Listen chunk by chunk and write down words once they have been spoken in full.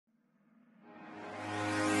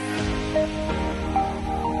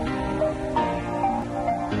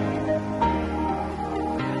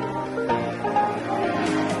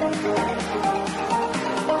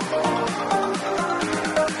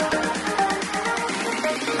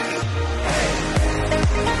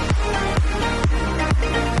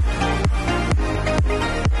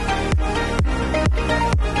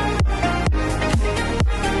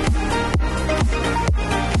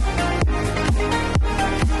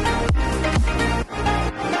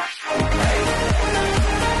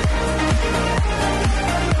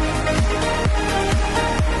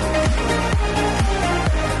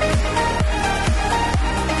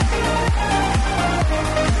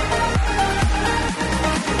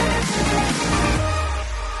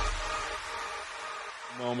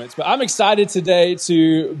moments. But I'm excited today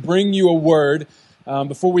to bring you a word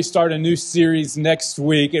before we start a new series next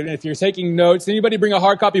week. And if you're taking notes, anybody bring a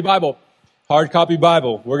hard copy Bible? Hard copy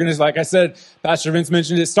Bible. We're going to, like I said, Pastor Vince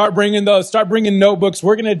mentioned it, start bringing those, start bringing notebooks.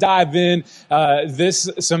 We're going to dive in this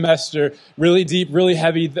semester really deep, really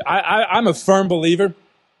heavy. I'm a firm believer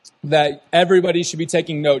that everybody should be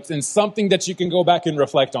taking notes and something that you can go back and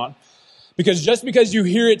reflect on. Because just because you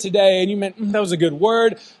hear it today and you meant, that was a good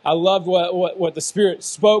word, I loved what the Spirit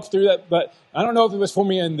spoke through that, but I don't know if it was for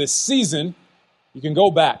me in this season, you can go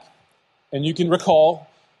back and you can recall,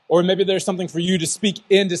 or maybe there's something for you to speak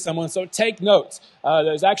into someone, so take notes.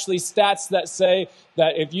 There's actually stats that say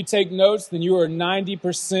that if you take notes, then you are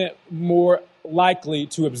 90% more likely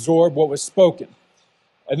to absorb what was spoken.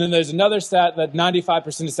 And then there's another stat that 95% of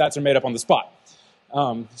stats are made up on the spot.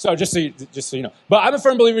 So just so you know. But I'm a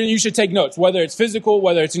firm believer you should take notes, whether it's physical,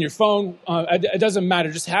 whether it's in your phone. It doesn't matter.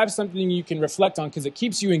 Just have something you can reflect on because it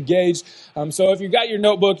keeps you engaged. So if you got your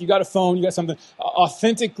notebook, you got a phone, you got something,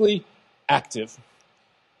 authentically active.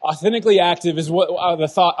 Authentically active is what the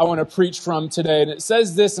thought I want to preach from today. And it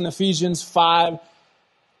says this in Ephesians 5,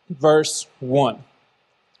 verse 1.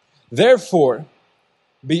 Therefore,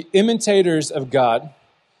 be imitators of God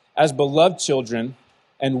as beloved children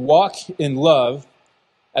and walk in love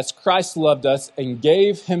as Christ loved us and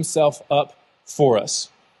gave himself up for us,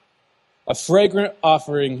 a fragrant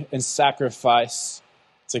offering and sacrifice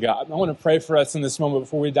to God. I want to pray for us in this moment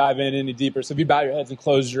before we dive in any deeper. So if you bow your heads and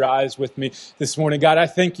close your eyes with me this morning. God, I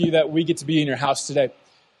thank you that we get to be in your house today.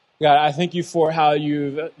 God, I thank you for how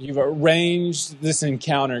you've arranged this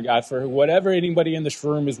encounter, God, for whatever anybody in this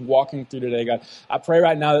room is walking through today, God. I pray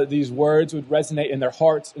right now that these words would resonate in their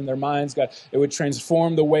hearts, in their minds, God. It would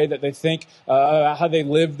transform the way that they think, how they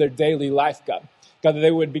live their daily life, God. God, that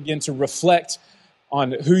they would begin to reflect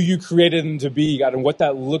on who you created them to be, God, and what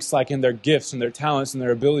that looks like in their gifts and their talents and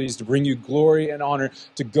their abilities to bring you glory and honor,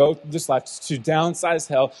 to go through this life, to downsize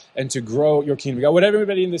hell, and to grow your kingdom. God, what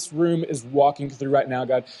everybody in this room is walking through right now,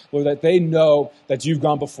 God, Lord, that they know that you've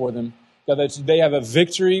gone before them. God, that they have a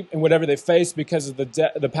victory in whatever they face because of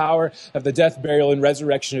the power of the death, burial, and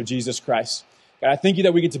resurrection of Jesus Christ. God, I thank you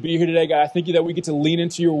that we get to be here today. God, I thank you that we get to lean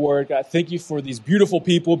into your word. God, I thank you for these beautiful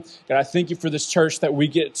people. God, I thank you for this church that we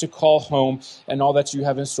get to call home and all that you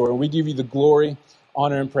have in store. And we give you the glory,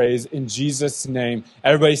 honor, and praise in Jesus' name.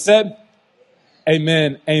 Everybody said,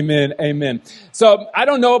 amen, amen, amen. So I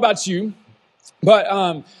don't know about you, but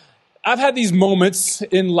I've had these moments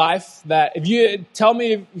in life that if you tell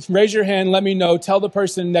me, raise your hand, let me know, tell the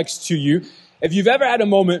person next to you. If you've ever had a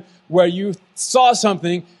moment where you saw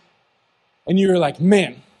something and you were like,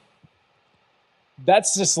 man,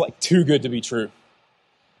 that's just like too good to be true.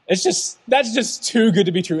 That's just too good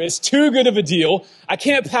to be true. It's too good of a deal. I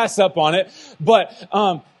can't pass up on it. But,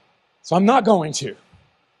 so I'm not going to.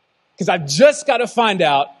 Because I've just got to find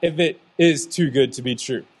out if it is too good to be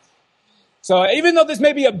true. So even though this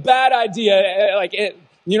may be a bad idea,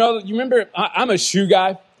 you remember, I'm a shoe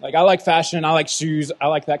guy. Like, I like fashion, I like shoes, I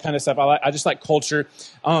like that kind of stuff. I just like culture.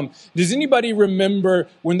 Does anybody remember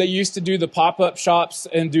when they used to do the pop-up shops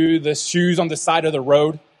and do the shoes on the side of the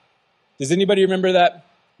road? Does anybody remember that?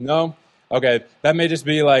 No? Okay, that may just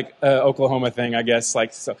be like an Oklahoma thing, I guess.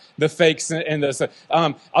 Like, so the fakes and the.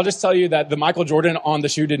 I'll just tell you that the Michael Jordan on the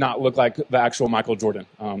shoe did not look like the actual Michael Jordan.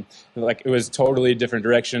 Like, it was totally different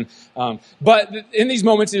direction. But in these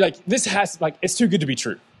moments, you're like, it's too good to be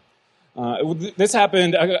true. This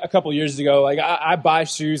happened a couple years ago. Like, I buy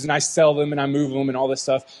shoes and I sell them and I move them and all this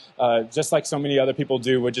stuff, just like so many other people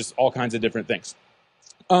do with just all kinds of different things.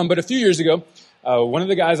 But a few years ago, one of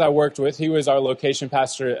the guys I worked with, he was our location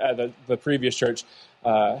pastor at the previous church.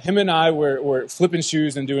 Him and I were flipping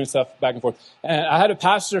shoes and doing stuff back and forth. And I had a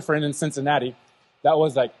pastor friend in Cincinnati that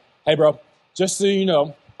was like, hey, bro, just so you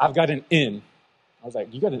know, I've got an in. I was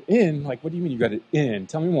like, you got an in? Like, what do you mean you got an in?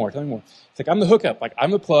 Tell me more. It's like, I'm the hookup. Like,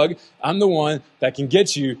 I'm the plug. I'm the one that can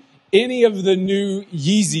get you any of the new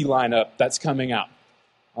Yeezy lineup that's coming out.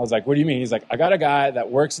 I was like, what do you mean? He's like, I got a guy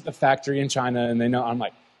that works at the factory in China, and they know. I'm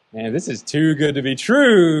like, man, this is too good to be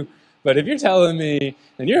true. But if you're telling me,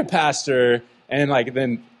 then you're a pastor, and like,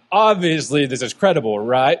 then obviously this is credible,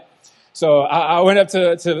 right? So I went up to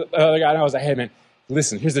the other guy, and I was like, hey, man,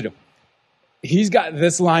 listen, here's the deal. He's got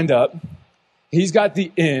this lined up. He's got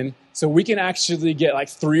the in, so we can actually get like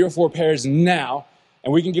 3 or 4 pairs now,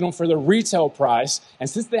 and we can get them for the retail price. And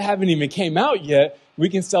since they haven't even came out yet, we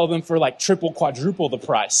can sell them for like triple, quadruple the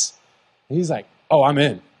price. And he's like, oh, I'm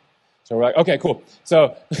in. So we're like, okay, cool.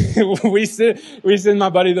 So we send my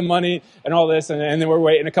buddy the money and all this, and then we're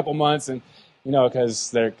waiting a couple months, and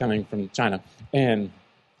because they're coming from China. And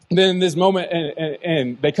then this moment,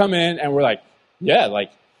 and they come in, and we're like, yeah,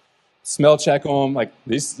 like, smell check them, like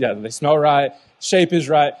these, yeah, they smell right, shape is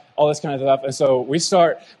right, all this kind of stuff. And so we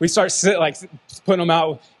start putting them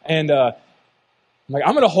out, and I'm like,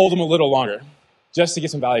 I'm going to hold them a little longer just to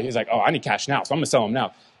get some value. He's like, oh, I need cash now, so I'm going to sell them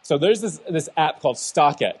now. So there's this app called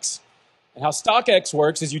StockX. And how StockX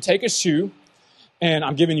works is you take a shoe, and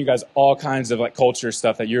I'm giving you guys all kinds of like culture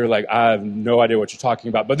stuff that you're like, I have no idea what you're talking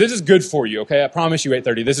about, but this is good for you, okay? I promise you,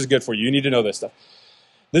 8:30, this is good for you. You need to know this stuff.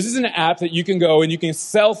 This is an app that you can go and you can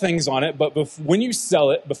sell things on it, but when you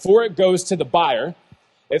sell it, before it goes to the buyer,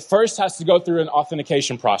 it first has to go through an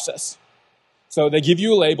authentication process. So they give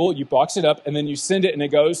you a label, you box it up, and then you send it, and it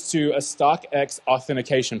goes to a StockX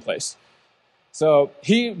authentication place. So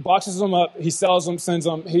he boxes them up, he sells them, sends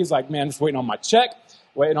them. He's like, man, I'm just waiting on my check,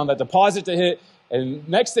 waiting on that deposit to hit. And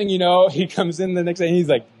next thing you know, he comes in the next day, and he's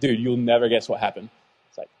like, dude, you'll never guess what happened.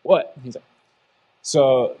 It's like, what? He's like,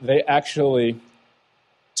 so they actually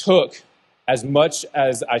took as much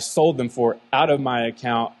as I sold them for out of my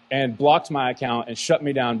account and blocked my account and shut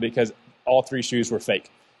me down because all 3 shoes were fake.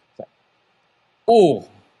 It's like, oh,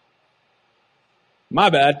 my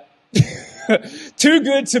bad. Too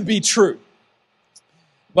good to be true.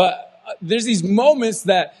 But there's these moments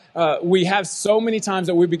that we have so many times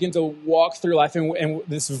that we begin to walk through life. And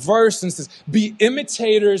this verse says, be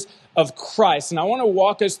imitators of Christ. And I want to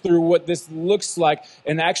walk us through what this looks like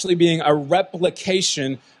in actually being a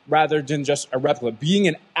replication rather than just a replica. Being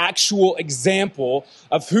an actual example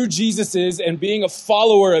of who Jesus is and being a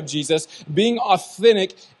follower of Jesus, being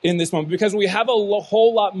authentic in this moment. Because we have a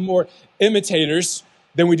whole lot more imitators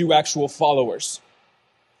than we do actual followers.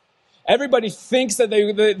 Everybody thinks that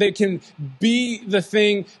they can be the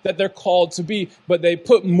thing that they're called to be, but they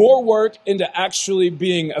put more work into actually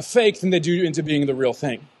being a fake than they do into being the real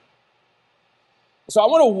thing. So I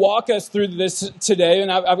want to walk us through this today,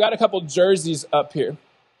 and I've got a couple jerseys up here.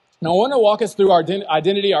 And I want to walk us through our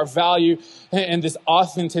identity, our value, and this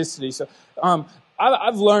authenticity. So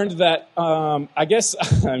I've learned that I guess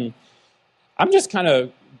I'm just kind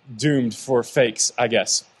of doomed for fakes, I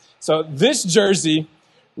guess. So this jersey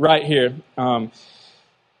right here. I'm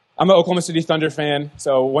an Oklahoma City Thunder fan.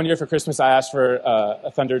 So one year for Christmas, I asked for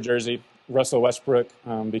a Thunder jersey, Russell Westbrook,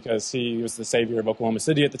 because he was the savior of Oklahoma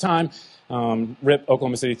City at the time. RIP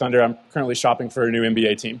Oklahoma City Thunder. I'm currently shopping for a new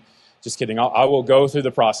NBA team. Just kidding. I will go through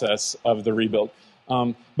the process of the rebuild.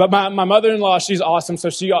 But my mother-in-law, she's awesome. So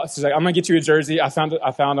she's like, I'm going to get you a jersey. I found them.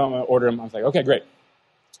 I'm going to order them. I was like, okay, great.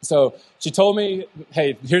 So she told me,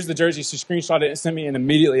 hey, here's the jersey. She screenshot it and sent me, and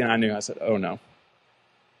immediately I knew. I said, oh, no.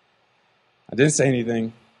 I didn't say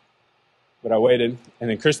anything, but I waited. And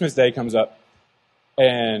then Christmas Day comes up,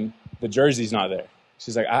 and the jersey's not there.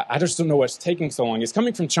 She's like, I just don't know what's taking so long. It's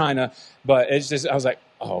coming from China, but it's just, I was like,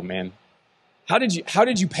 oh, man. How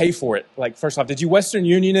did you pay for it? Like, first off, did you Western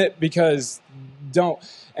Union it? Because don't.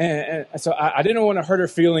 And so I didn't want to hurt her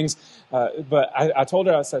feelings, but I told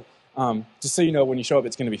her, I said, just so you know, when you show up,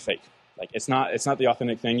 it's going to be fake. Like, it's not the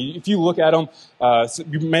authentic thing. If you look at them,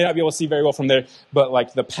 you may not be able to see very well from there, but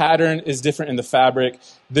like the pattern is different in the fabric.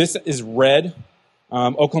 This is red.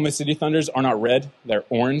 Oklahoma City Thunders are not red. They're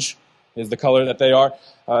orange is the color that they are.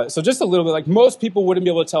 So just a little bit, like most people wouldn't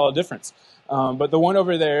be able to tell a difference. But the one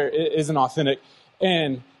over there isn't authentic.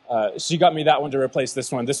 And she got me that one to replace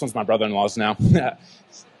this one. This one's my brother-in-law's now.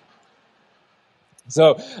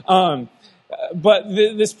 So, but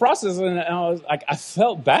this process, and I was like, I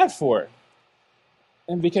felt bad for her.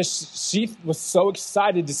 And because she was so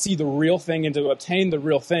excited to see the real thing and to obtain the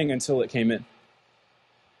real thing until it came in.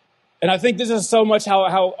 And I think this is so much how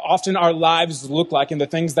often our lives look like and the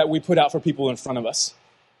things that we put out for people in front of us.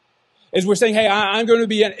 Is we're saying, hey, I'm going to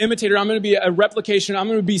be an imitator. I'm going to be a replication. I'm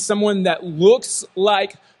going to be someone that looks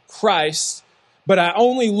like Christ, but I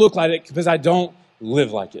only look like it because I don't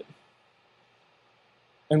live like it.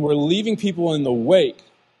 And we're leaving people in the wake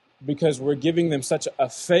because we're giving them such a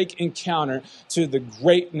fake encounter to the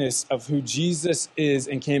greatness of who Jesus is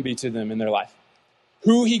and can be to them in their life.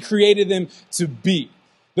 Who he created them to be.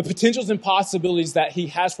 The potentials and possibilities that he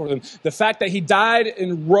has for them. The fact that he died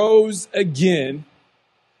and rose again.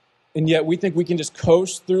 And yet we think we can just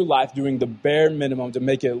coast through life doing the bare minimum to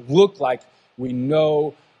make it look like we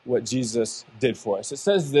know what Jesus did for us. It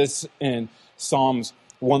says this in Psalms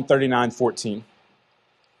 139:14.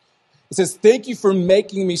 It says, thank you for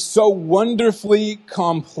making me so wonderfully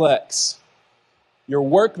complex. Your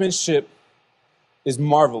workmanship is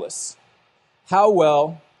marvelous. How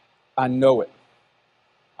well I know it.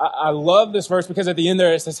 I love this verse because at the end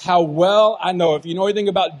there it says, how well I know. If you know anything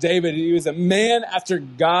about David, he was a man after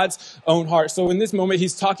God's own heart. So in this moment,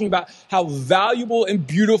 he's talking about how valuable and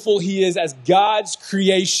beautiful he is as God's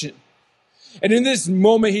creation. And in this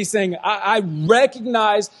moment, he's saying, I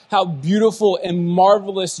recognize how beautiful and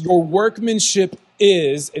marvelous your workmanship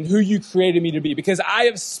is and who you created me to be, because I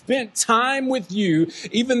have spent time with you,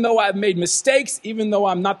 even though I've made mistakes, even though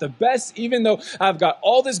I'm not the best, even though I've got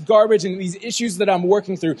all this garbage and these issues that I'm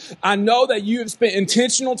working through. I know that you have spent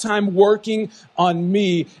intentional time working on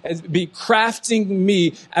me, crafting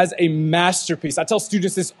me as a masterpiece. I tell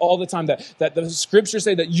students this all the time, that the scriptures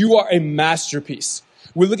say that you are a masterpiece.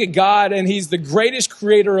 We look at God and he's the greatest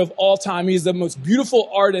creator of all time. He's the most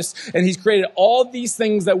beautiful artist, and he's created all these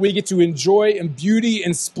things that we get to enjoy in beauty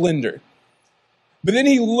and splendor. But then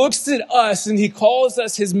he looks at us and he calls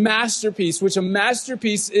us his masterpiece, which a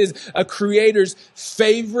masterpiece is a creator's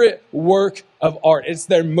favorite work of art. It's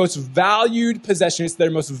their most valued possession. It's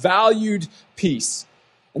their most valued piece.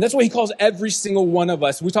 And that's what he calls every single one of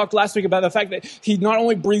us. We talked last week about the fact that he not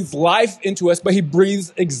only breathes life into us, but he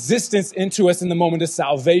breathes existence into us in the moment of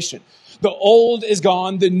salvation. The old is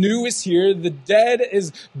gone, the new is here, the dead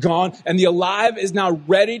is gone, and the alive is now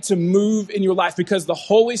ready to move in your life because the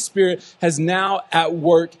Holy Spirit has now at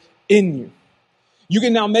work in you. You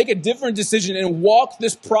can now make a different decision and walk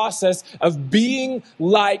this process of being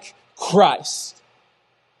like Christ.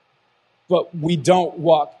 But we don't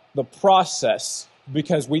walk the process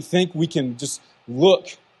because we think we can just look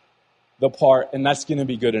the part and that's going to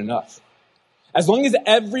be good enough. As long as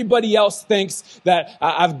everybody else thinks that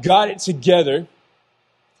I've got it together,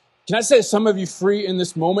 can I set some of you free in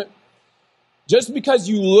this moment? Just because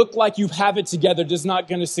you look like you have it together does not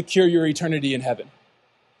going to secure your eternity in heaven.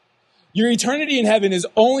 Your eternity in heaven is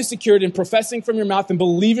only secured in professing from your mouth and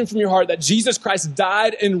believing from your heart that Jesus Christ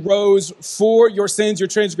died and rose for your sins, your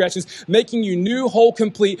transgressions, making you new, whole,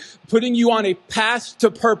 complete, putting you on a path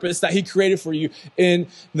to purpose that he created for you in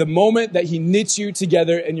the moment that he knit you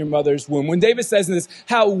together in your mother's womb. When David says in this,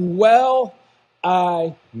 how well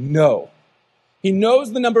I know. He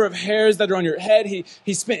knows the number of hairs that are on your head.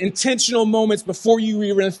 He spent intentional moments before you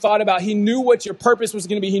even thought about. He knew what your purpose was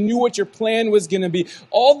going to be. He knew what your plan was going to be.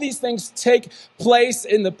 All these things take place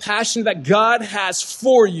in the passion that God has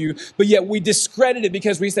for you, but yet we discredit it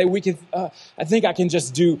because we say I think I can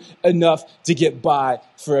just do enough to get by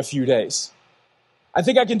for a few days. I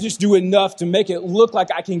think I can just do enough to make it look like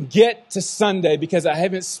I can get to Sunday because I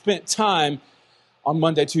haven't spent time on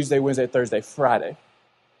Monday, Tuesday, Wednesday, Thursday, Friday.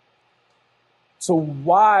 So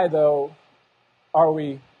why, though, are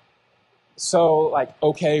we so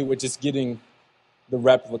okay with just getting the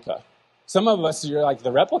replica? Some of us, you're like,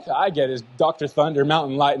 the replica I get is Dr. Thunder,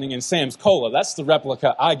 Mountain Lightning, and Sam's Cola. That's the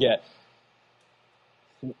replica I get.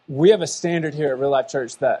 We have a standard here at Real Life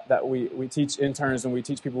Church that we teach interns and we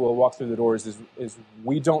teach people who will walk through the doors is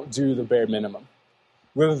we don't do the bare minimum.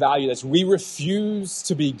 We have a value that's we refuse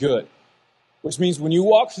to be good. Which means when you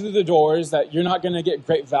walk through the doors that you're not going to get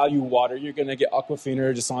great value water. You're going to get Aquafina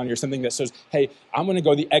or Dasani or something that says, hey, I'm going to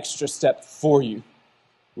go the extra step for you.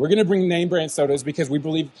 We're going to bring name brand sodas because we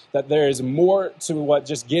believe that there is more to what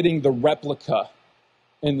just getting the replica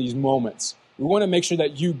in these moments. We want to make sure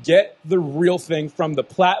that you get the real thing from the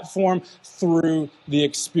platform through the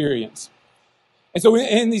experience. And so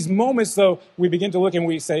in these moments, though, we begin to look and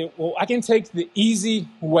we say, well, I can take the easy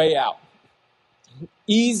way out.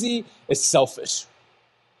 Easy is selfish.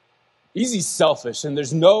 Easy is selfish, and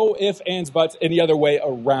there's no ifs, ands, buts, any other way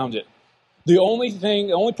around it. The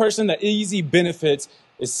only person that easy benefits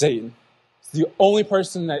is Satan. It's the only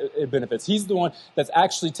person that it benefits. He's the one that's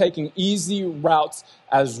actually taking easy routes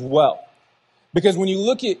as well. Because when you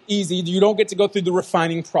look at easy, you don't get to go through the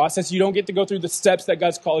refining process. You don't get to go through the steps that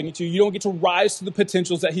God's calling you to. You don't get to rise to the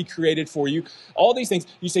potentials that he created for you. All these things.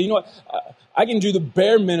 You say, you know what? I can do the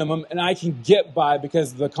bare minimum and I can get by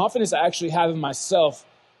because the confidence I actually have in myself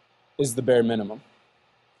is the bare minimum.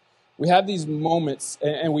 We have these moments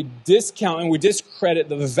and we discount and we discredit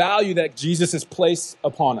the value that Jesus has placed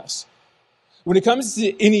upon us. When it comes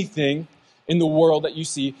to anything in the world that you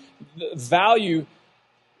see, the value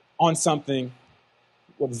on something,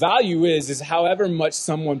 what value is however much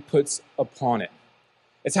someone puts upon it.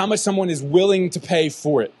 It's how much someone is willing to pay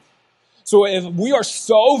for it. So if we are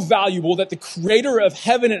so valuable that the creator of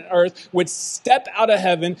heaven and earth would step out of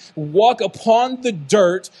heaven, walk upon the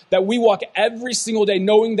dirt that we walk every single day,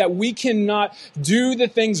 knowing that we cannot do the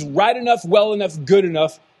things right enough, well enough, good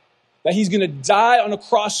enough, that he's going to die on a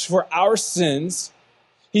cross for our sins.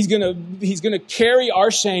 He's going to carry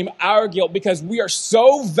our shame, our guilt, because we are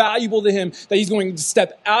so valuable to him that he's going to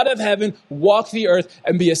step out of heaven, walk the earth,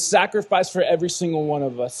 and be a sacrifice for every single one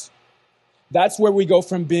of us. That's where we go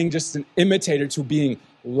from being just an imitator to being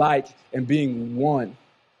like and being one.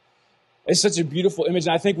 It's such a beautiful image.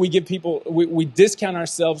 And I think we discount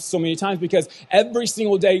ourselves so many times because every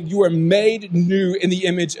single day you are made new in the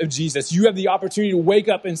image of Jesus. You have the opportunity to wake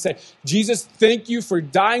up and say, Jesus, thank you for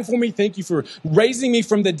dying for me. Thank you for raising me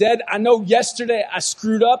from the dead. I know yesterday I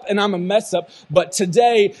screwed up and I'm a mess up, but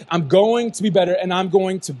today I'm going to be better and I'm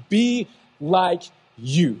going to be like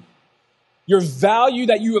you. Your value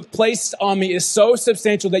that you have placed on me is so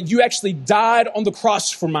substantial that you actually died on the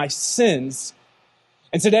cross for my sins.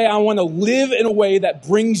 And today I want to live in a way that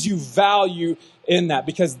brings you value in that,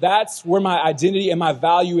 because that's where my identity and my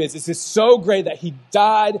value is. It's just so great that he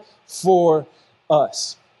died for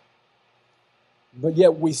us. But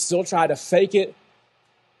yet we still try to fake it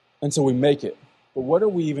until we make it. But what are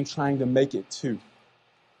we even trying to make it to?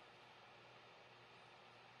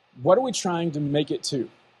 What are we trying to make it to?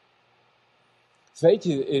 Fake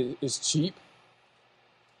is cheap.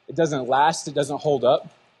 It doesn't last. It doesn't hold up.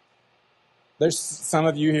 There's some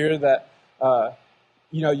of you here that,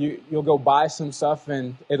 you'll go buy some stuff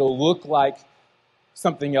and it'll look like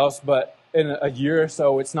something else, but in a year or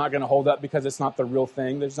so, it's not going to hold up because it's not the real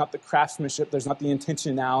thing. There's not the craftsmanship. There's not the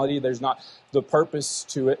intentionality. There's not the purpose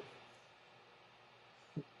to it.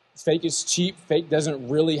 Fake is cheap. Fake doesn't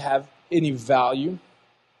really have any value.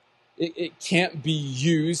 It can't be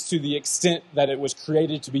used to the extent that it was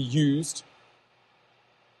created to be used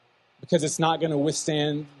because it's not going to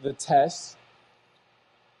withstand the test.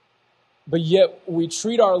 But yet we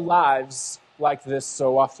treat our lives like this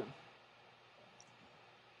so often.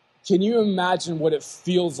 Can you imagine what it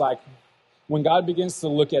feels like when God begins to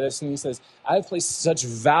look at us and he says, I have placed such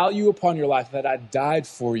value upon your life that I died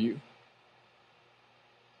for you,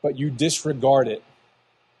 but you disregard it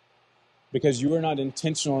because you are not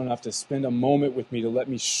intentional enough to spend a moment with me to let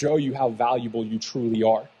me show you how valuable you truly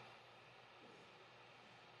are.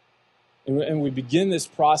 And we begin this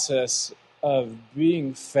process of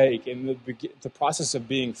being fake, and the process of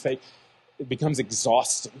being fake, it becomes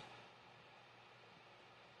exhausting.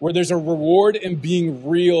 Where there's a reward in being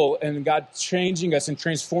real and God changing us and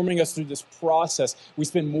transforming us through this process, we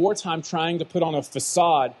spend more time trying to put on a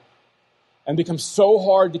facade and become so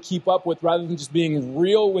hard to keep up with rather than just being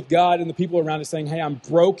real with God and the people around us saying, hey, I'm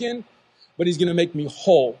broken, but he's going to make me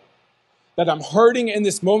whole. That I'm hurting in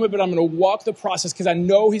this moment, but I'm going to walk the process because I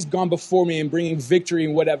know he's gone before me and bringing victory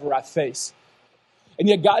in whatever I face. And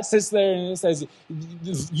yet God sits there and says,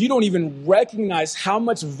 you don't even recognize how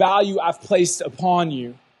much value I've placed upon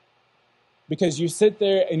you because you sit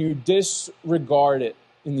there and you disregard it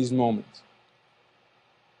in these moments.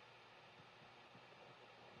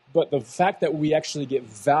 But the fact that we actually get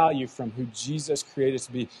value from who Jesus created us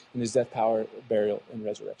to be in his death, power, burial, and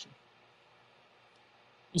resurrection.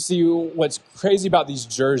 You see, what's crazy about these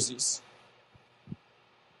jerseys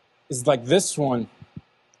is like this one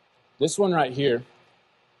right here,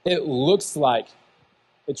 it looks like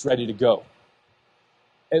it's ready to go.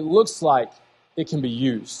 It looks like it can be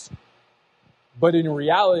used. But in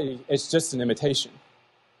reality, it's just an imitation.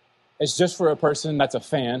 It's just for a person that's a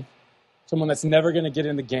fan, someone that's never going to get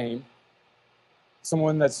in the game,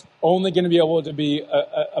 someone that's only going to be able to be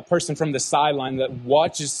a person from the sideline that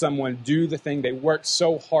watches someone do the thing they worked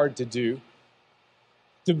so hard to do,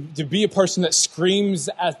 to be a person that screams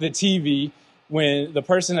at the TV when the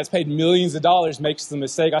person that's paid millions of dollars makes the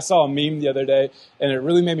mistake. I saw a meme the other day, and it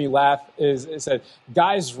really made me laugh. It said,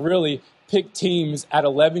 guys really pick teams at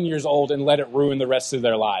 11 years old and let it ruin the rest of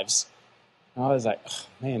their lives. And I was like, oh,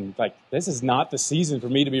 man, this is not the season for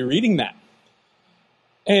me to be reading that.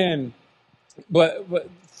 But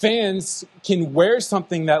fans can wear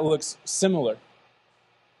something that looks similar,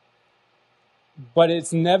 but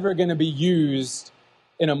it's never going to be used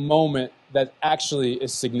in a moment that actually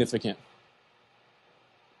is significant.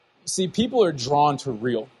 See, people are drawn to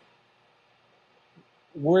real.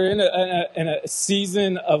 We're in a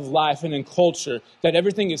season of life and in culture that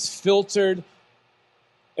everything is filtered.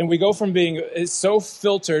 And we go from it's so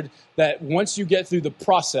filtered that once you get through the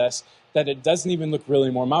process, that it doesn't even look real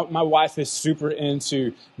anymore. My wife is super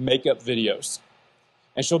into makeup videos.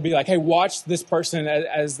 And she'll be like, hey, watch this person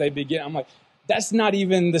as they begin. I'm like, that's not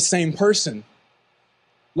even the same person.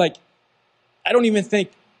 I don't even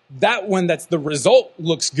think that one that's the result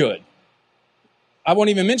looks good. I won't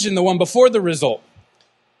even mention the one before the result.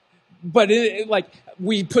 But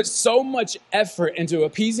we put so much effort into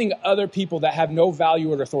appeasing other people that have no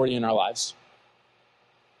value or authority in our lives.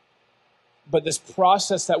 But this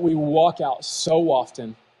process that we walk out so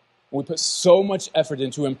often, we put so much effort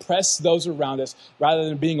into impress those around us rather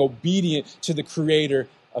than being obedient to the creator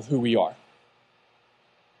of who we are.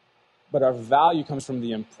 But our value comes from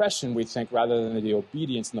the impression, we think, rather than the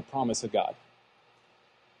obedience and the promise of God.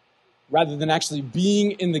 Rather than actually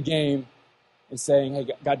being in the game and saying, hey,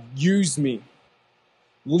 God, use me.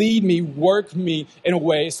 Lead me, work me in a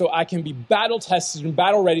way so I can be battle tested and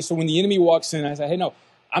battle ready. So when the enemy walks in, I say, hey, no,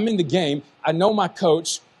 I'm in the game. I know my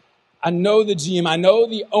coach. I know the GM. I know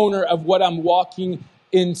the owner of what I'm walking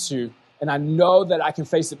into. And I know that I can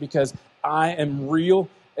face it because I am real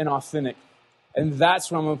and authentic. And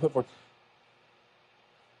that's what I'm going to put forward.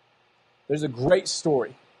 There's a great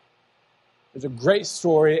story. There's a great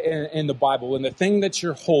story in the Bible, and the thing that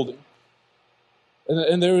you're holding.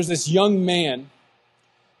 And there was this young man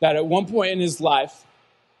that at one point in his life,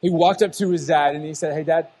 he walked up to his dad and he said, hey,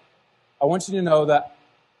 Dad, I want you to know that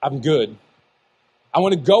I'm good. I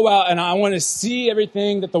want to go out and I want to see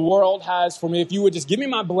everything that the world has for me. If you would just give me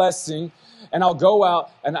my blessing and I'll go out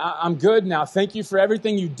and I'm good now. Thank you for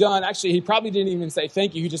everything you've done. Actually, he probably didn't even say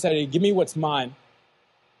thank you. He just said, hey, give me what's mine.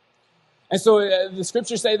 And so the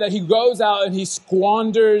scriptures say that he goes out and he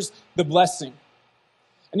squanders the blessing.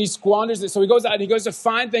 And he squanders it. So he goes out and he goes to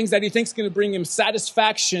find things that he thinks going to bring him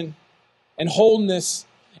satisfaction and wholeness.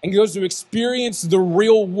 And he goes to experience the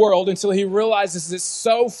real world until he realizes it's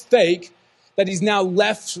so fake that he's now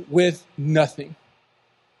left with nothing.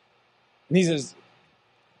 And he says,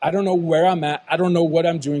 I don't know where I'm at. I don't know what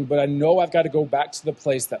I'm doing, but I know I've got to go back to the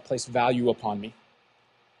place that placed value upon me.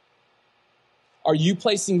 Are you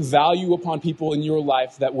placing value upon people in your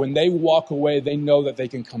life that when they walk away, they know that they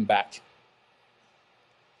can come back?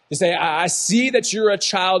 To say, I see that you're a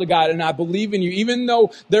child of God and I believe in you. Even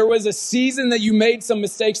though there was a season that you made some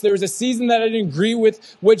mistakes, there was a season that I didn't agree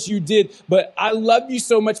with what you did, but I love you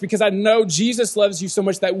so much because I know Jesus loves you so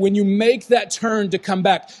much that when you make that turn to come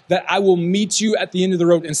back, that I will meet you at the end of the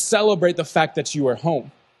road and celebrate the fact that you are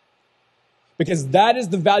home. Because that is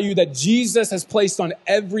the value that Jesus has placed on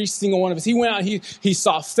every single one of us. He went out, he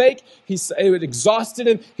saw fake, it exhausted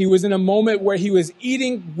him. He was in a moment where he was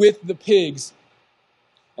eating with the pigs.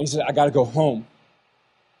 And he said, I got to go home.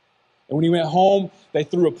 And when he went home, they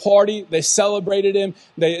threw a party. They celebrated him.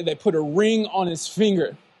 They put a ring on his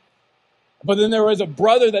finger. But then there was a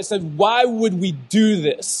brother that said, why would we do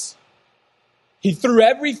this? He threw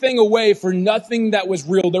everything away for nothing that was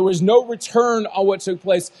real. There was no return on what took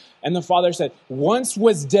place. And the father said, once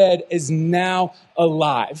was dead is now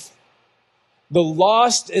alive. The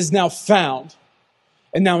lost is now found.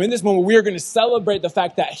 And now in this moment, we are going to celebrate the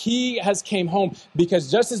fact that he has came home,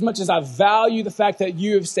 because just as much as I value the fact that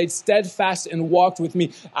you have stayed steadfast and walked with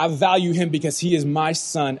me, I value him because he is my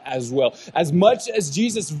son as well. As much as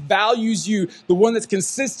Jesus values you, the one that's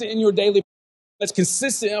consistent in your daily, that's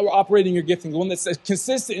consistent in operating your gifting, the one that's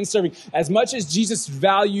consistent in serving, as much as Jesus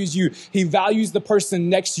values you, he values the person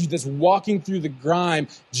next to you that's walking through the grime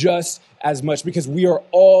just as much, because we are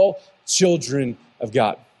all children of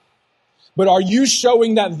God. But are you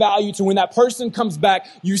showing that value to when that person comes back,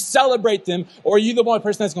 you celebrate them, or are you the one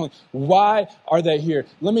person that's going, why are they here?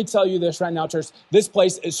 Let me tell you this right now, church. This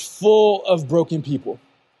place is full of broken people.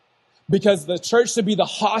 Because the church should be the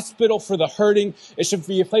hospital for the hurting. It should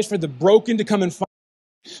be a place for the broken to come and find.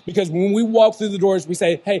 Because when we walk through the doors, we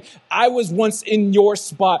say, hey, I was once in your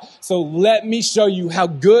spot. So let me show you how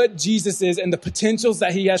good Jesus is and the potentials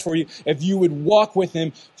that he has for you if you would walk with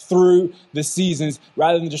him through the seasons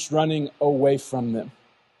rather than just running away from them.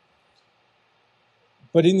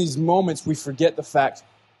 But in these moments, we forget the fact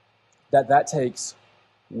that that takes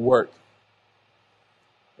work.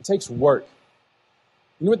 It takes work.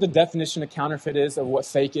 You know what the definition of counterfeit is, of what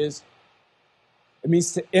fake is? It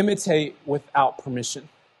means to imitate without permission.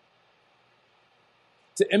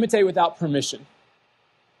 To imitate without permission.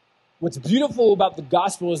 What's beautiful about the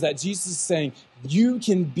gospel is that Jesus is saying, you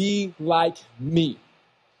can be like me.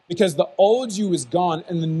 Because the old you is gone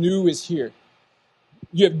and the new is here.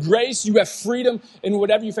 You have grace, you have freedom in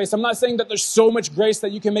whatever you face. I'm not saying that there's so much grace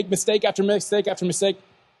that you can make mistake after mistake after mistake,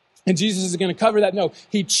 and Jesus is going to cover that. No,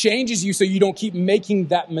 he changes you so you don't keep making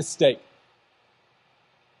that mistake.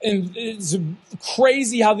 And it's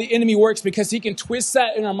crazy how the enemy works, because he can twist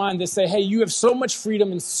that in our mind to say, hey, you have so much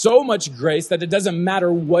freedom and so much grace that it doesn't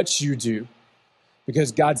matter what you do,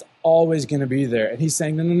 because God's always going to be there. And he's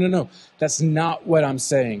saying, no. That's not what I'm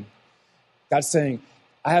saying. God's saying,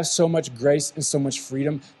 I have so much grace and so much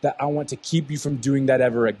freedom that I want to keep you from doing that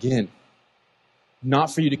ever again.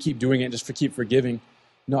 Not for you to keep doing it, just for keep forgiving.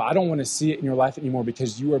 No, I don't want to see it in your life anymore,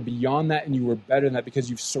 because you are beyond that and you are better than that, because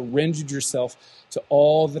you've surrendered yourself to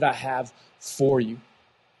all that I have for you.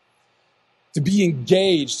 To be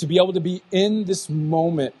engaged, to be able to be in this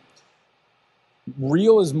moment.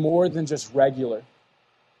 Real is more than just regular.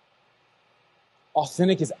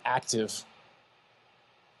 Authentic is active.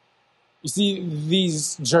 You see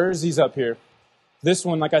these jerseys up here. This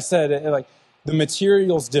one, like I said, like the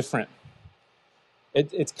material's different.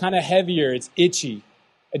 It's kind of heavier. It's itchy.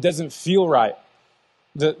 It doesn't feel right.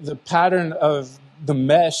 The pattern of the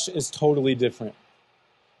mesh is totally different.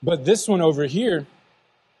 But this one over here,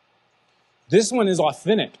 this one is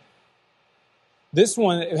authentic. This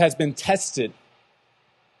one has been tested.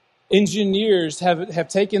 Engineers have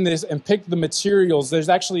taken this and picked the materials. There's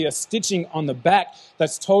actually a stitching on the back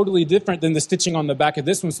that's totally different than the stitching on the back of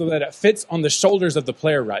this one so that it fits on the shoulders of the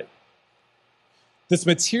player right. This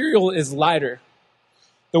material is lighter.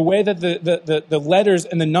 The way that the letters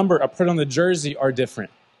and the number are put on the jersey are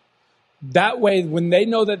different. That way, when they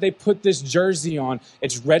know that they put this jersey on,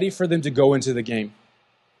 it's ready for them to go into the game.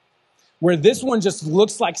 Where this one just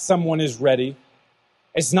looks like someone is ready,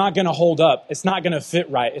 it's not going to hold up. It's not going to fit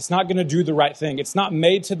right. It's not going to do the right thing. It's not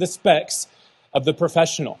made to the specs of the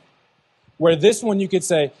professional. Where this one, you could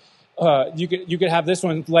say, you could have this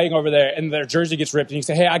one laying over there, and their jersey gets ripped, and you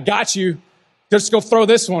say, "Hey, I got you. Just go throw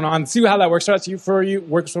this one on. See how that works out for you.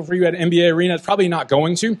 Works for you at an NBA arena. It's probably not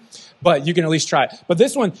going to, but you can at least try it. But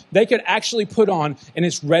this one, they could actually put on, and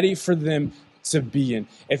it's ready for them to be in.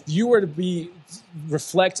 If you were to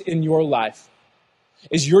reflect in your life,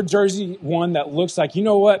 is your jersey one that looks like, you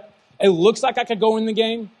know what? It looks like I could go in the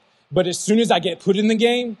game, but as soon as I get put in the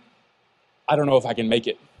game, I don't know if I can make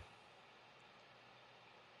it.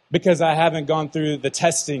 Because I haven't gone through the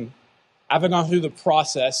testing. I haven't gone through the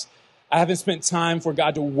process. I haven't spent time for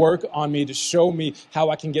God to work on me, to show me how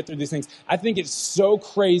I can get through these things. I think it's so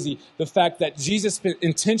crazy, the fact that Jesus spent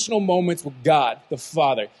intentional moments with God, the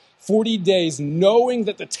Father, 40 days knowing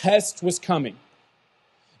that the test was coming.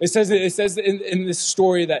 It says in this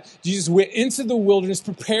story that Jesus went into the wilderness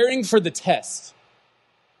preparing for the test,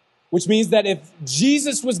 which means that if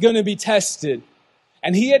Jesus was going to be tested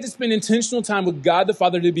and he had to spend intentional time with God the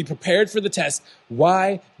Father to be prepared for the test,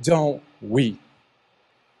 why don't we?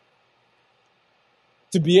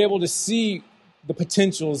 To be able to see the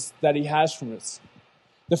potentials that he has from us,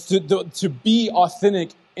 to be authentic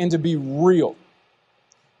and to be real.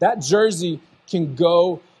 That jersey can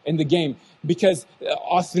go in the game. Because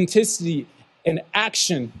authenticity and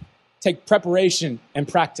action take preparation and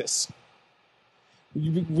practice.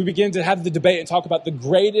 We begin to have the debate and talk about the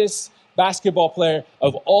greatest basketball player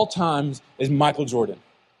of all times is Michael Jordan.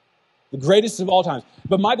 The greatest of all times.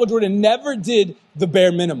 But Michael Jordan never did the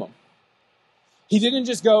bare minimum. He didn't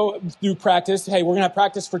just go through practice. Hey, we're going to have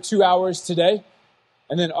practice for 2 hours today.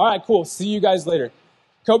 And then, all right, cool. See you guys later.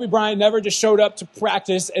 Kobe Bryant never just showed up to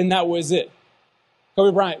practice and that was it.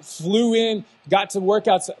 Kobe Bryant flew in, got to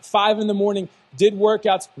workouts at 5 a.m, did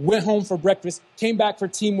workouts, went home for breakfast, came back for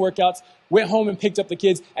team workouts, went home and picked up the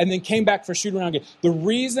kids, and then came back for shoot-around game. The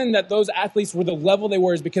reason that those athletes were the level they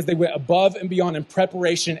were is because they went above and beyond in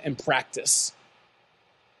preparation and practice.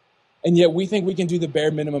 And yet we think we can do the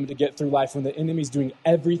bare minimum to get through life when the enemy's doing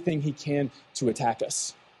everything he can to attack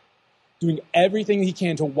us, doing everything he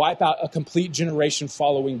can to wipe out a complete generation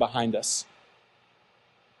following behind us.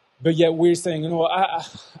 But yet we're saying, you know,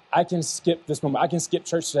 I can skip this moment. I can skip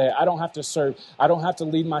church today. I don't have to serve. I don't have to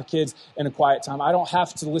lead my kids in a quiet time. I don't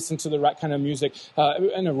have to listen to the right kind of music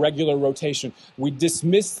in a regular rotation. We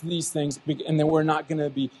dismiss these things, and then we're not going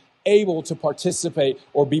to be able to participate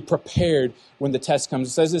or be prepared when the test comes.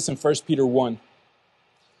 It says this in 1 Peter 1,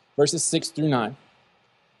 verses 6 through 9.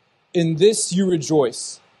 In this you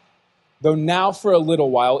rejoice, though now for a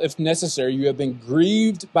little while, if necessary, you have been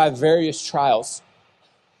grieved by various trials,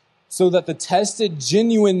 so that the tested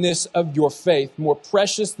genuineness of your faith, more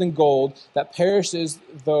precious than gold that perishes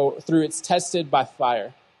though through it's tested by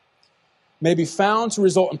fire, may be found to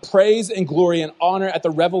result in praise and glory and honor at the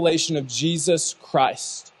revelation of Jesus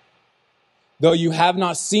Christ. Though you have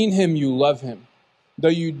not seen him, you love him. Though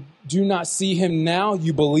you do not see him now,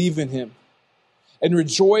 you believe in him. And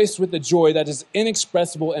rejoice with the joy that is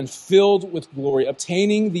inexpressible and filled with glory,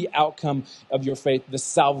 obtaining the outcome of your faith, the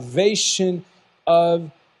salvation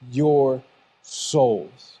of your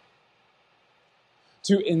souls.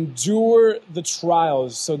 To endure the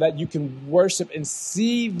trials so that you can worship and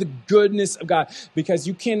see the goodness of God, because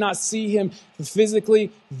you cannot see him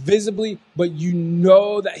physically, visibly, but you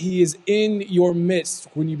know that he is in your midst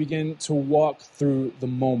when you begin to walk through the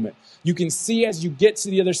moment. You can see as you get to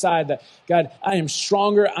the other side that, God, I am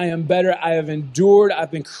stronger, I am better, I have endured, I've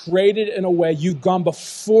been created in a way. You've gone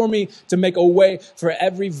before me to make a way for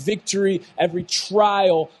every victory, every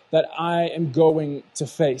trial that I am going to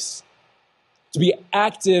face. To be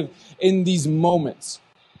active in these moments.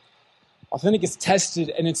 Authentic is tested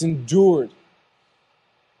and it's endured.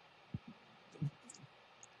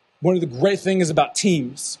 One of the great things about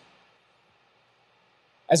teams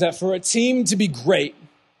is that for a team to be great,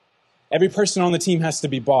 every person on the team has to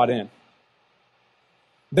be bought in.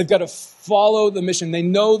 They've got to follow the mission. They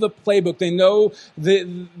know the playbook. They know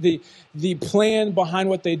the plan behind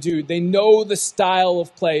what they do. They know the style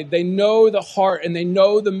of play. They know the heart, and they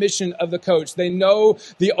know the mission of the coach. They know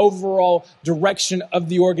the overall direction of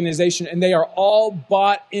the organization, and they are all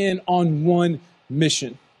bought in on one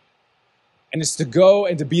mission. And it's to go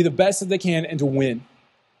and to be the best that they can and to win.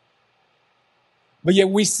 But yet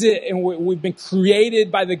we sit and we've been created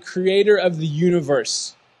by the creator of the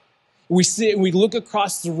universe. We sit and we look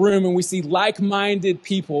across the room and we see like-minded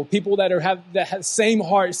people that have the same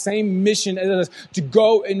heart, same mission as us, to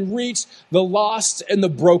go and reach the lost and the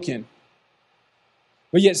broken.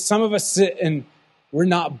 But yet some of us sit and we're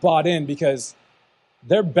not bought in because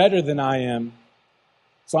they're better than I am.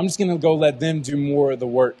 So I'm just going to go let them do more of the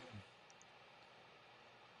work.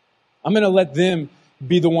 I'm going to let them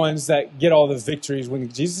be the ones that get all the victories,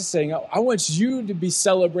 when Jesus is saying, I want you to be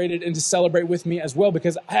celebrated and to celebrate with me as well,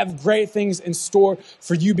 because I have great things in store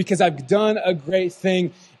for you, because I've done a great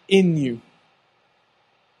thing in you.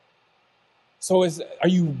 So are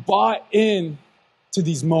you bought in to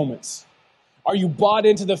these moments? Are you bought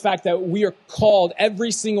into the fact that we are called,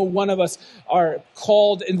 every single one of us are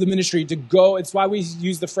called in the ministry to go? It's why we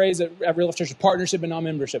use the phrase at Real Life Church, partnership and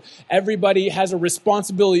non-membership. Everybody has a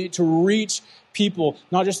responsibility to reach people,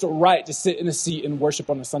 not just a right to sit in a seat and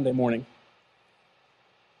worship on a Sunday morning.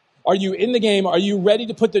 Are you in the game? Are you ready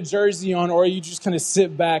to put the jersey on? Or are you just kind of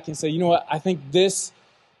sit back and say, you know what, I think this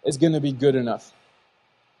is going to be good enough?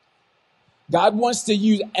 God wants to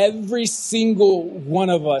use every single one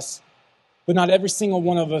of us, but not every single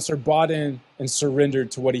one of us are bought in and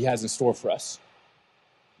surrendered to what he has in store for us.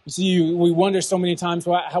 You see, we wonder so many times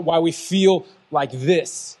why we feel like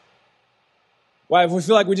this. Why we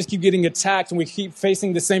feel like we just keep getting attacked and we keep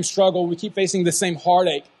facing the same struggle, we keep facing the same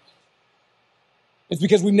heartache. It's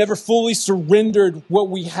because we've never fully surrendered what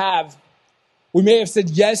we have. We may have said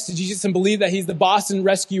yes to Jesus and believe that he's the boss and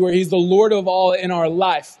rescuer, he's the Lord of all in our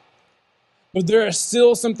life. But there are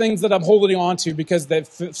still some things that I'm holding on to because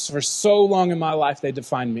for so long in my life, they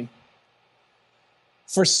defined me.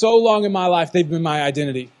 For so long in my life, they've been my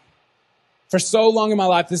identity. For so long in my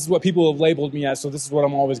life, this is what people have labeled me as, so this is what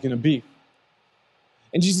I'm always going to be.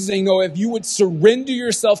 And Jesus is saying, no, if you would surrender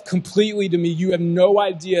yourself completely to me, you have no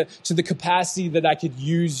idea to the capacity that I could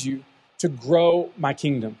use you to grow my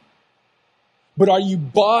kingdom. But are you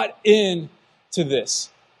bought in to this?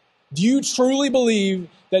 Do you truly believe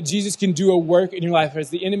that Jesus can do a work in your life? Has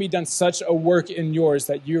the enemy done such a work in yours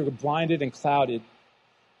that you're blinded and clouded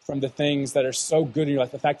from the things that are so good in your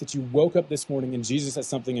life? The fact that you woke up this morning and Jesus has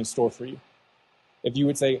something in store for you. If you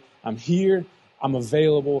would say, I'm here, I'm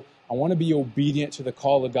available, I want to be obedient to the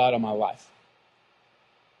call of God on my life.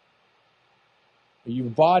 Are you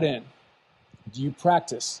bought in? Do you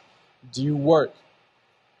practice? Do you work?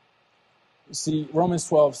 You see, Romans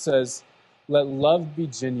 12 says, let love be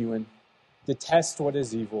genuine, detest what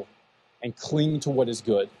is evil, and cling to what is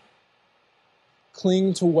good.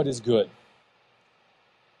 Cling to what is good.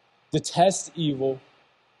 Detest evil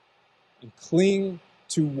and cling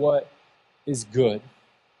to what is good.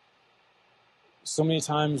 So many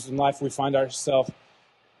times in life we find ourselves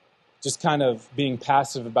just kind of being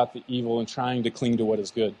passive about the evil and trying to cling to what is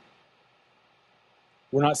good.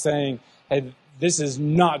 We're not saying, hey, this is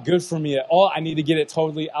not good for me at all. I need to get it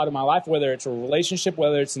totally out of my life, whether it's a relationship,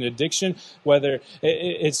 whether it's an addiction, whether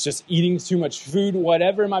it's just eating too much food,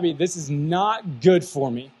 whatever it might be. This is not good for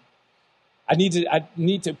me. I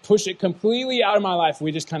need to push it completely out of my life.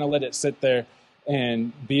 We just kind of let it sit there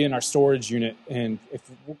and be in our storage unit. And if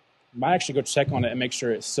we might actually go check on it and make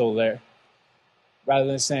sure it's still there. Rather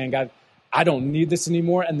than saying, God, I don't need this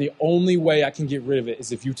anymore. And the only way I can get rid of it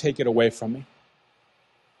is if you take it away from me.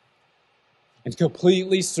 And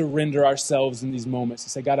completely surrender ourselves in these moments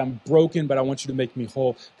and say, God, I'm broken, but I want you to make me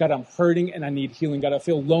whole. God, I'm hurting and I need healing. God, I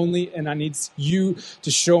feel lonely and I need you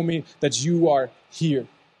to show me that you are here.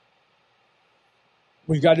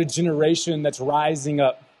 We've got a generation that's rising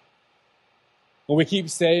up. When we keep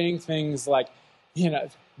saying things like,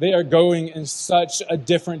 they are going in such a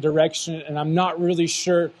different direction, and I'm not really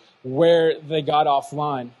sure where they got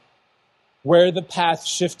offline, where the path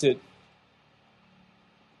shifted.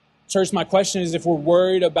 Church, my question is, if we're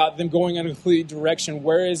worried about them going in a complete direction,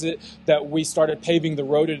 where is it that we started paving the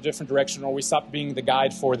road in a different direction, or we stopped being the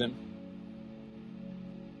guide for them?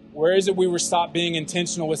 Where is it we were stopped being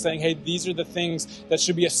intentional with saying, hey, these are the things that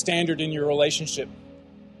should be a standard in your relationship?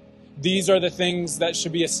 these are the things that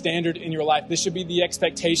should be a standard in your life. This should be the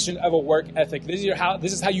expectation of a work ethic. This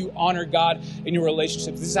is how you honor God in your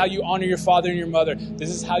relationships. This is how you honor your father and your mother. This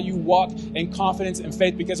is how you walk in confidence and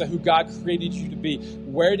faith because of who God created you to be.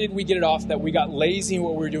 Where did we get it off that we got lazy in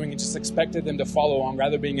what we were doing and just expected them to follow on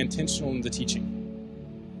rather than being intentional in the teaching?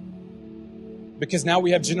 Because now we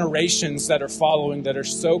have generations that are following that are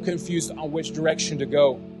so confused on which direction to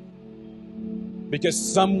go. Because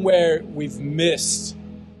somewhere we've missed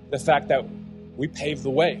the fact that we paved the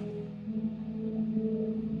way.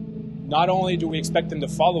 Not only do we expect them to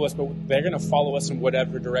follow us, but they're going to follow us in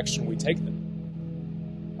whatever direction we take them.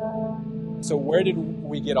 So where did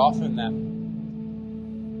we get off in that?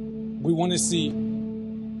 We want to see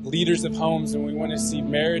leaders of homes, and we want to see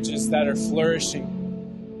marriages that are flourishing.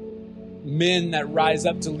 Men that rise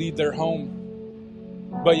up to lead their home.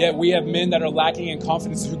 But yet we have men that are lacking in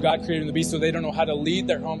confidence of who God created them to be, so they don't know how to lead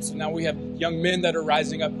their home. So now we have young men that are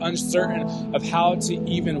rising up uncertain of how to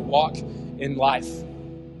even walk in life.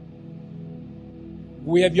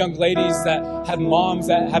 We have young ladies that have moms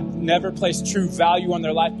that have never placed true value on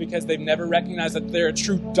their life because they've never recognized that they're a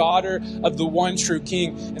true daughter of the one true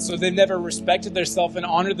King. And so they've never respected themselves and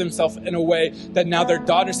honored themselves in a way that now their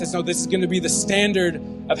daughter says, no, this is going to be the standard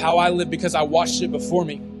of how I live because I watched it before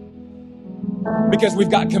me. Because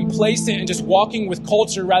we've got complacent and just walking with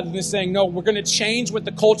culture rather than saying, no, we're going to change what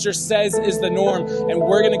the culture says is the norm. And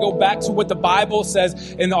we're going to go back to what the Bible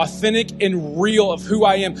says and authentic and real of who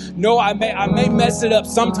I am. No, I may mess it up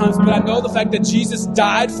sometimes, but I know the fact that Jesus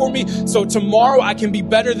died for me. So tomorrow I can be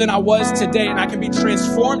better than I was today. And I can be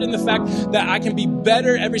transformed in the fact that I can be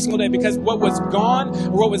better every single day because what was gone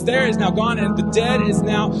or what was there is now gone. And the dead is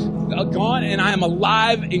now gone. And I am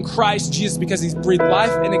alive in Christ Jesus because he's breathed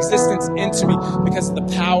life and existence into me. Because of the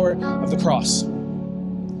power of the cross.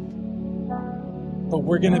 But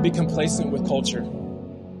we're going to be complacent with culture.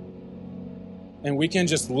 And we can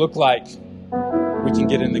just look like we can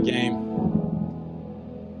get in the game.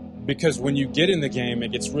 Because when you get in the game,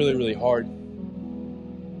 it gets really, really hard.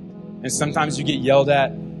 And sometimes you get yelled at.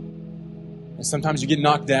 And sometimes you get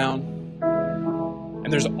knocked down.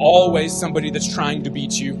 And there's always somebody that's trying to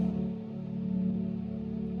beat you.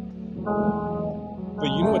 But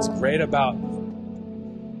you know what's great about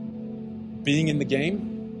being in the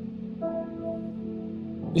game?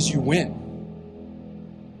 Is you win.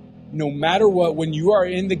 No matter what, when you are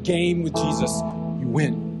in the game with Jesus, you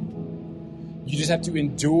win. You just have to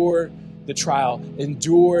endure the trial,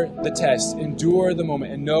 endure the test, endure the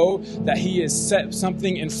moment, and know that he has set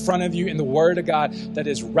something in front of you in the Word of God that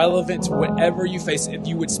is relevant to whatever you face if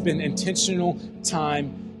you would spend intentional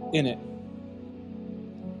time in it.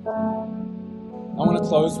 I want to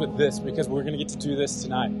close with this because we're going to get to do this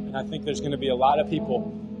tonight. And I think there's going to be a lot of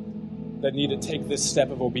people that need to take this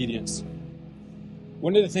step of obedience.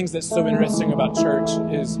 One of the things that's so interesting about church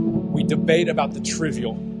is we debate about the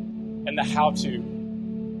trivial and the how-to.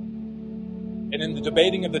 And in the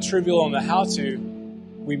debating of the trivial and the how-to,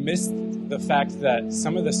 we miss the fact that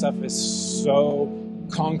some of the stuff is so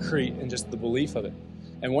concrete in just the belief of it.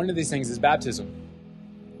 And one of these things is baptism.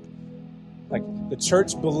 Like, the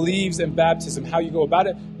church believes in baptism. How you go about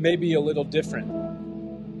it may be a little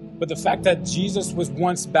different. But the fact that Jesus was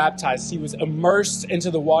once baptized, he was immersed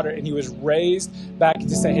into the water and he was raised back to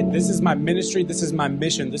say, hey, this is my ministry, this is my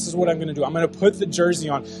mission, this is what I'm going to do. I'm going to put the jersey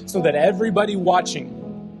on so that everybody watching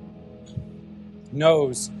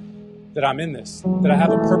knows that I'm in this, that I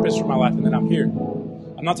have a purpose for my life and that I'm here.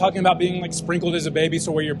 I'm not talking about being like sprinkled as a baby,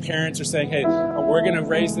 so where your parents are saying, hey, we're going to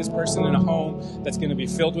raise this person in a home that's going to be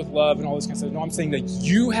filled with love and all this kind of stuff. No, I'm saying that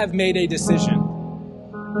you have made a decision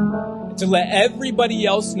to let everybody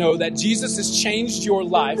else know that Jesus has changed your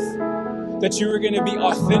life, that you are going to be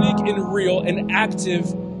authentic and real and active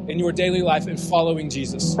in your daily life and following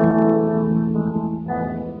Jesus.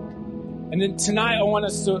 And then tonight I want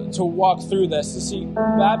us to walk through this to see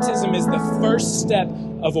baptism is the first step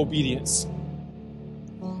of obedience.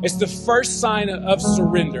 It's the first sign of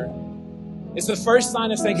surrender. It's the first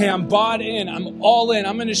sign of saying, hey, I'm bought in. I'm all in.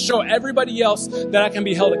 I'm going to show everybody else that I can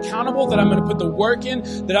be held accountable, that I'm going to put the work in,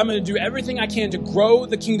 that I'm going to do everything I can to grow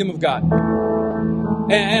the kingdom of God.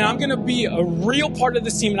 And I'm going to be a real part of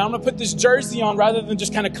this team. And I'm going to put this jersey on rather than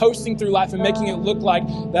just kind of coasting through life and making it look like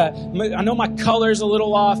that. I know my color's a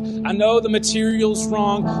little off. I know the material's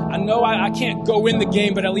wrong. I know I can't go in the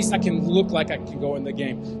game, but at least I can look like I can go in the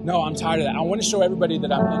game. No, I'm tired of that. I want to show everybody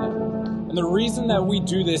that I'm in it. And the reason that we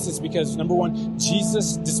do this is because, number one,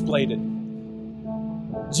 Jesus displayed it.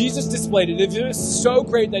 Jesus displayed it. If it was so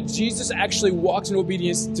great that Jesus actually walked in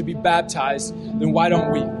obedience to be baptized, then why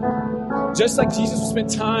don't we? Just like Jesus spent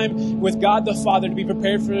time with God the Father to be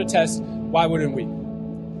prepared for the test, why wouldn't we?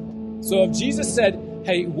 So if Jesus said,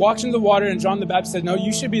 hey, walk into the water, and John the Baptist said, no,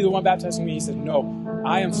 you should be the one baptizing me, he said, no,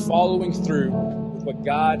 I am following through with what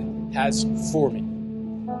God has for me.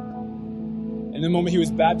 And the moment he was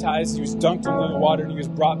baptized, he was dunked into the water, and he was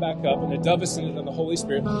brought back up, and a dove ascended on the Holy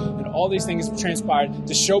Spirit, and all these things transpired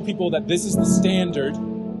to show people that this is the standard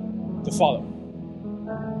to follow.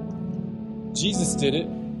 Jesus did it.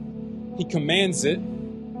 He commands it.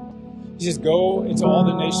 He says, go into all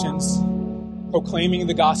the nations, proclaiming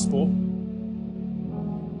the gospel,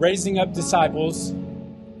 raising up disciples,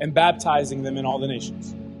 and baptizing them in all the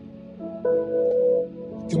nations.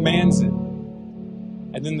 He commands it.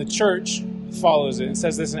 And then the church follows it. It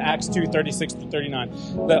says this in Acts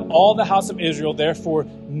 2:36-39. Let all the house of Israel therefore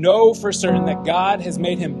know for certain that God has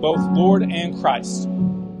made him both Lord and Christ,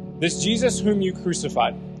 this Jesus whom you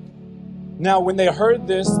crucified. Now when they heard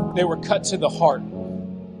this, they were cut to the heart,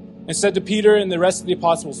 and said to Peter and the rest of the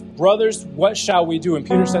apostles, brothers, what shall we do? And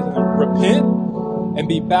Peter said to them, repent and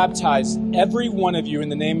be baptized, every one of you, in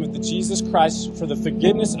the name of the Jesus Christ for the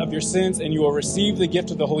forgiveness of your sins, and you will receive the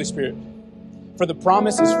gift of the Holy Spirit. For the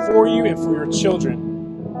promise is for you and for your children,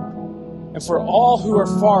 and for all who are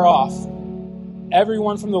far off,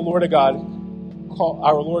 everyone from the Lord of God,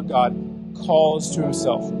 our Lord God, calls to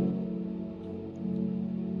himself.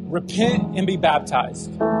 Repent and be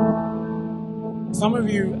baptized. Some of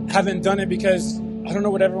you haven't done it because, I don't know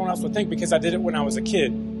what everyone else would think, because I did it when I was a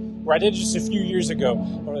kid, or I did it just a few years ago.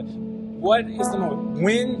 Or, what is the moment?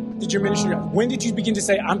 When did your ministry, when did you begin to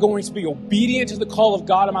say, I'm going to be obedient to the call of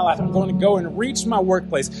God in my life. I'm going to go and reach my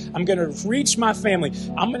workplace. I'm going to reach my family.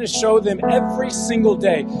 I'm going to show them every single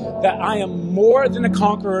day that I am more than a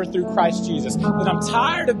conqueror through Christ Jesus. That I'm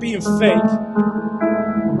tired of being fake.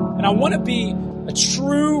 And I want to be a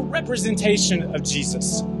true representation of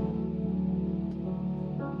Jesus.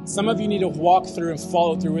 Some of you need to walk through and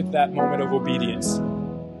follow through with that moment of obedience.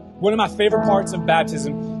 One of my favorite parts of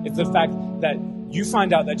baptism is the fact that you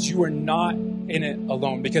find out that you are not in it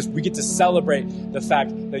alone, because we get to celebrate the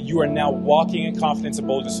fact that you are now walking in confidence and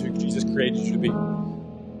boldness who Jesus created you to be.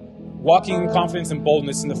 Walking in confidence and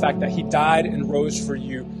boldness in the fact that he died and rose for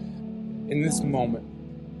you in this moment.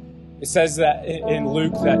 It says that in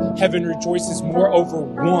Luke that heaven rejoices more over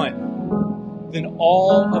one than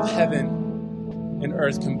all of heaven and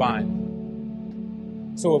earth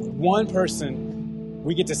combined. So if one person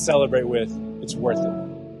we get to celebrate with, it's worth it.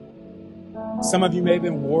 Some of you may have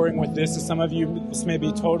been warring with this, and some of you, this may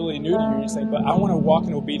be totally new to you. You say, but I want to walk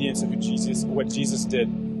in obedience of what Jesus did.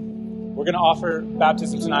 We're going to offer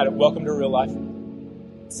baptism tonight at Welcome to Real Life,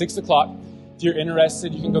 6 o'clock. If you're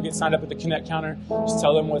interested, you can go get signed up at the Connect counter. Just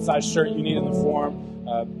tell them what size shirt you need in the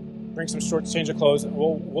form. Bring some shorts, change of clothes, and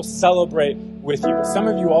we'll celebrate with you. But some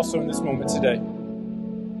of you also in this moment today,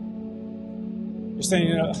 you're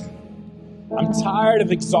saying, I'm tired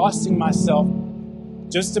of exhausting myself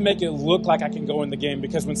just to make it look like I can go in the game,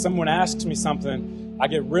 because when someone asks me something, I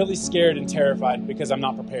get really scared and terrified because I'm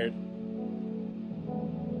not prepared.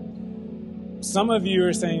 Some of you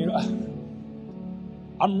are saying,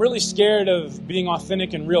 I'm really scared of being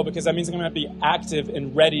authentic and real because that means I'm going to be active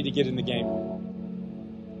and ready to get in the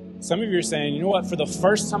game. Some of you are saying, you know what, for the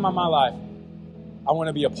first time in my life, I want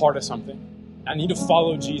to be a part of something. I need to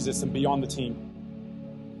follow Jesus and be on the team.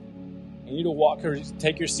 You need to walk or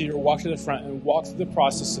take your seat or walk to the front and walk through the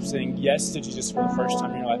process of saying yes to Jesus for the first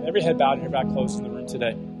time in your life. Every head bowed, every back closed in the room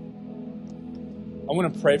today. I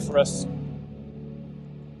want to pray for us.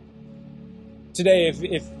 Today,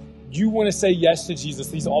 if you want to say yes to Jesus,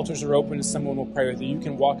 these altars are open and someone will pray with you. You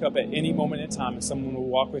can walk up at any moment in time and someone will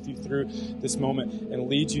walk with you through this moment and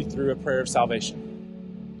lead you through a prayer of salvation.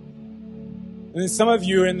 And then some of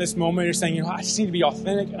you in this moment are saying, I just need to be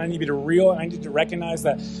authentic and I need to be real and I need to recognize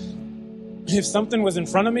that if something was in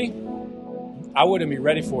front of me, I wouldn't be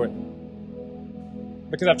ready for it.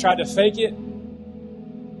 Because I've tried to fake it,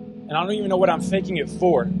 and I don't even know what I'm faking it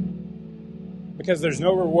for. Because there's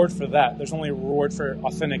no reward for that. There's only a reward for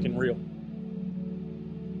authentic and real.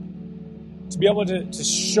 To be able to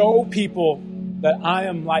show people that I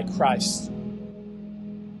am like Christ.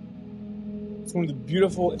 It's one of the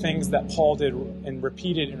beautiful things that Paul did and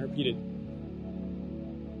repeated and repeated.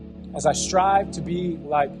 As I strive to be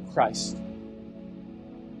like Christ.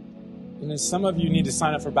 And then some of you need to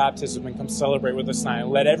sign up for baptism and come celebrate with us tonight.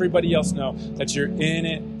 And let everybody else know that you're in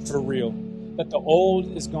it for real. That the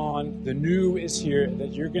old is gone, the new is here.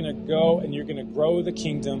 That you're going to go and you're going to grow the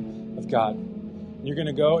kingdom of God. And you're going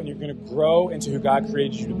to go and you're going to grow into who God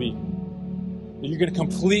created you to be. And you're going to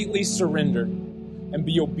completely surrender and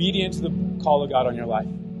be obedient to the call of God on your life.